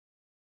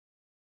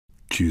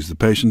Choose the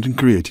patient and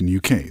create a new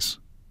case.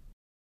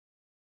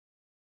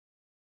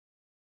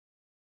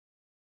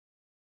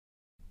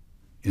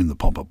 In the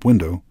pop-up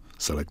window,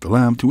 select the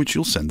lab to which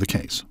you'll send the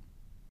case.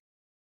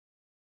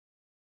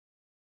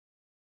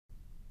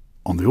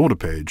 On the order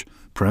page,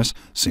 press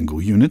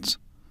Single Units,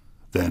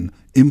 then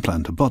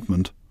Implant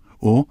Abutment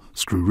or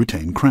Screw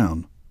Retain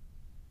Crown,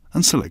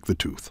 and select the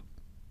tooth.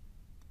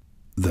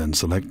 Then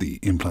select the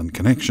implant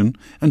connection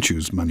and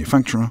choose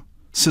Manufacturer,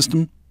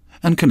 System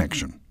and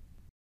Connection.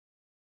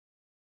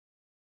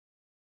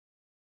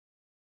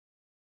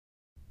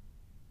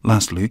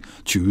 Lastly,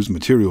 choose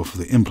material for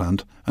the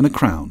implant and a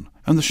crown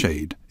and the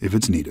shade if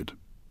it's needed.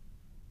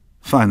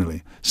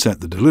 Finally,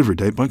 set the delivery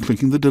date by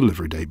clicking the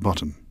Delivery Date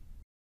button.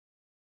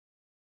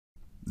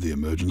 The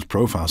Emergence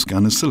Profile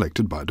scan is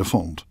selected by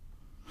default.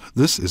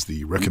 This is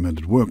the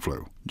recommended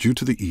workflow due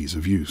to the ease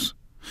of use,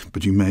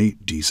 but you may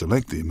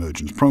deselect the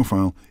Emergence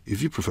Profile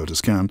if you prefer to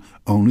scan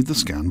only the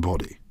scan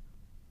body.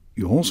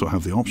 You also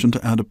have the option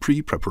to add a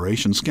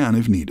pre-preparation scan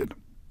if needed.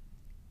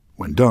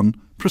 When done,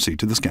 proceed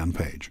to the scan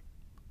page.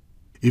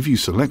 If you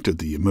selected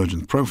the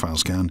Emergence Profile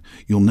scan,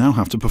 you'll now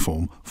have to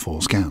perform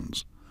 4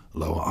 scans: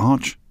 lower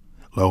arch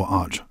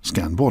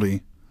scan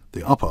body,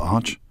 the upper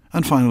arch,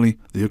 and finally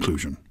the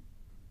occlusion.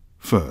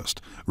 First,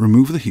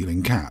 remove the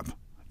healing cap,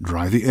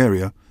 dry the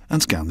area,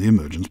 and scan the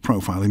Emergence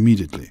Profile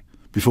immediately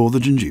before the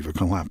gingiva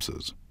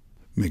collapses.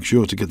 Make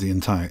sure to get the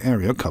entire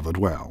area covered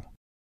well.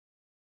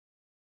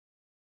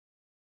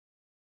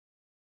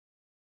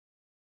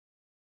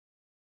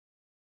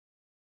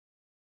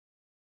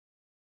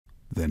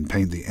 Then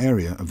paint the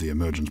area of the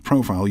Emergence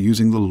Profile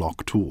using the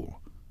Lock tool.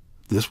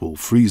 This will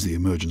freeze the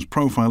Emergence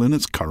Profile in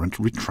its current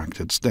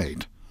retracted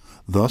state,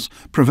 thus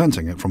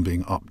preventing it from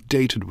being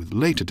updated with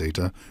later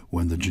data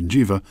when the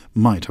gingiva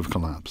might have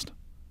collapsed.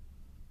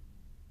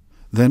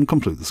 Then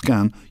complete the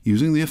scan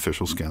using the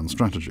official scan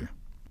strategy.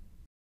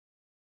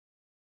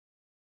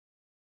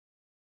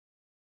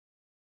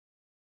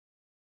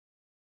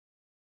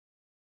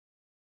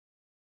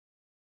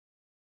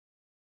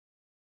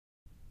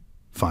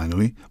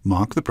 Finally,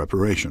 mark the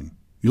preparation.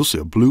 You'll see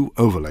a blue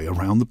overlay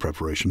around the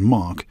preparation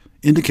mark,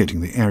 indicating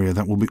the area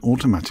that will be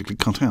automatically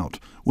cut out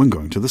when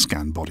going to the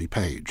scan body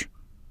page.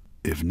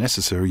 If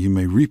necessary, you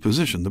may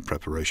reposition the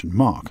preparation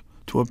mark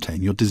to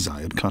obtain your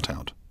desired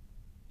cutout.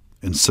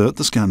 Insert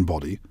the scan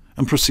body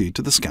and proceed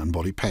to the scan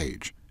body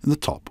page in the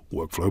top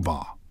workflow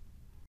bar.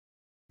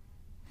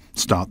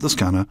 Start the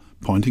scanner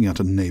pointing at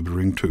a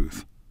neighboring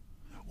tooth.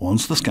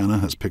 Once the scanner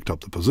has picked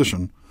up the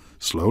position,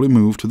 slowly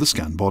move to the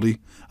scan body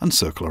and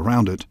circle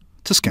around it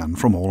to scan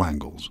from all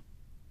angles.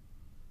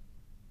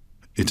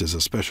 It is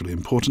especially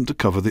important to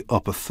cover the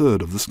upper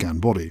third of the scan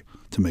body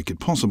to make it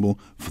possible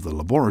for the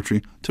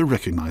laboratory to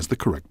recognize the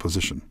correct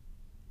position.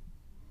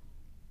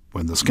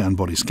 When the scan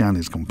body scan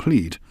is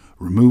complete,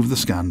 remove the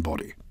scan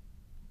body.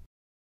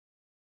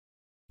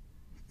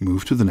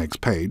 Move to the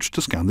next page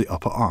to scan the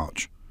upper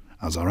arch,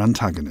 as our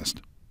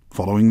antagonist,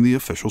 following the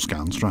official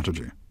scan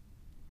strategy.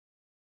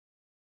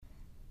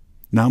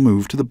 Now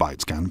move to the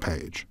bite scan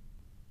page.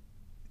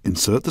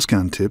 Insert the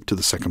scan tip to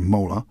the second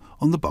molar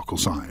on the buccal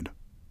side.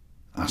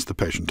 Ask the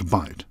patient to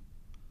bite.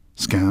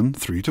 Scan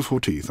 3 to 4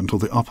 teeth until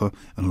the upper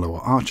and lower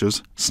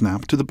arches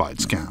snap to the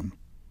bite scan.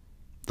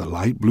 The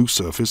light blue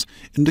surface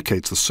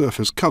indicates the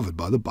surface covered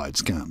by the bite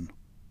scan.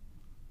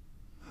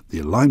 The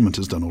alignment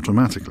is done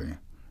automatically.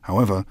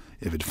 However,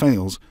 if it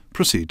fails,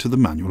 proceed to the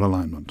manual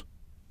alignment.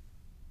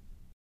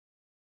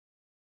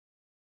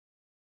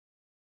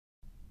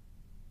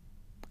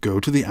 Go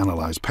to the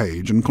Analyze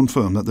page and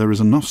confirm that there is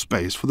enough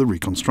space for the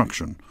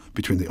reconstruction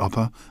between the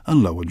upper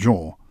and lower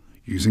jaw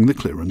using the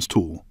Clearance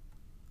tool.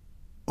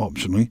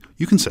 Optionally,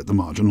 you can set the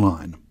margin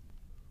line.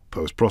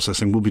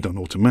 Post-processing will be done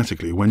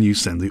automatically when you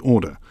send the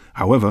order.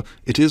 However,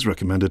 it is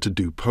recommended to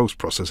do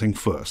post-processing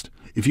first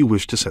if you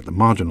wish to set the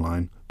margin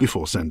line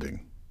before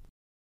sending.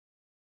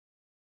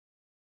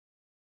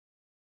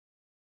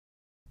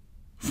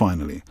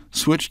 Finally,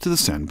 switch to the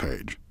Send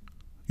page.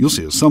 You'll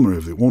see a summary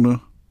of the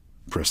order.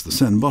 Press the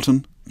Send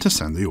button to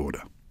send the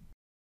order.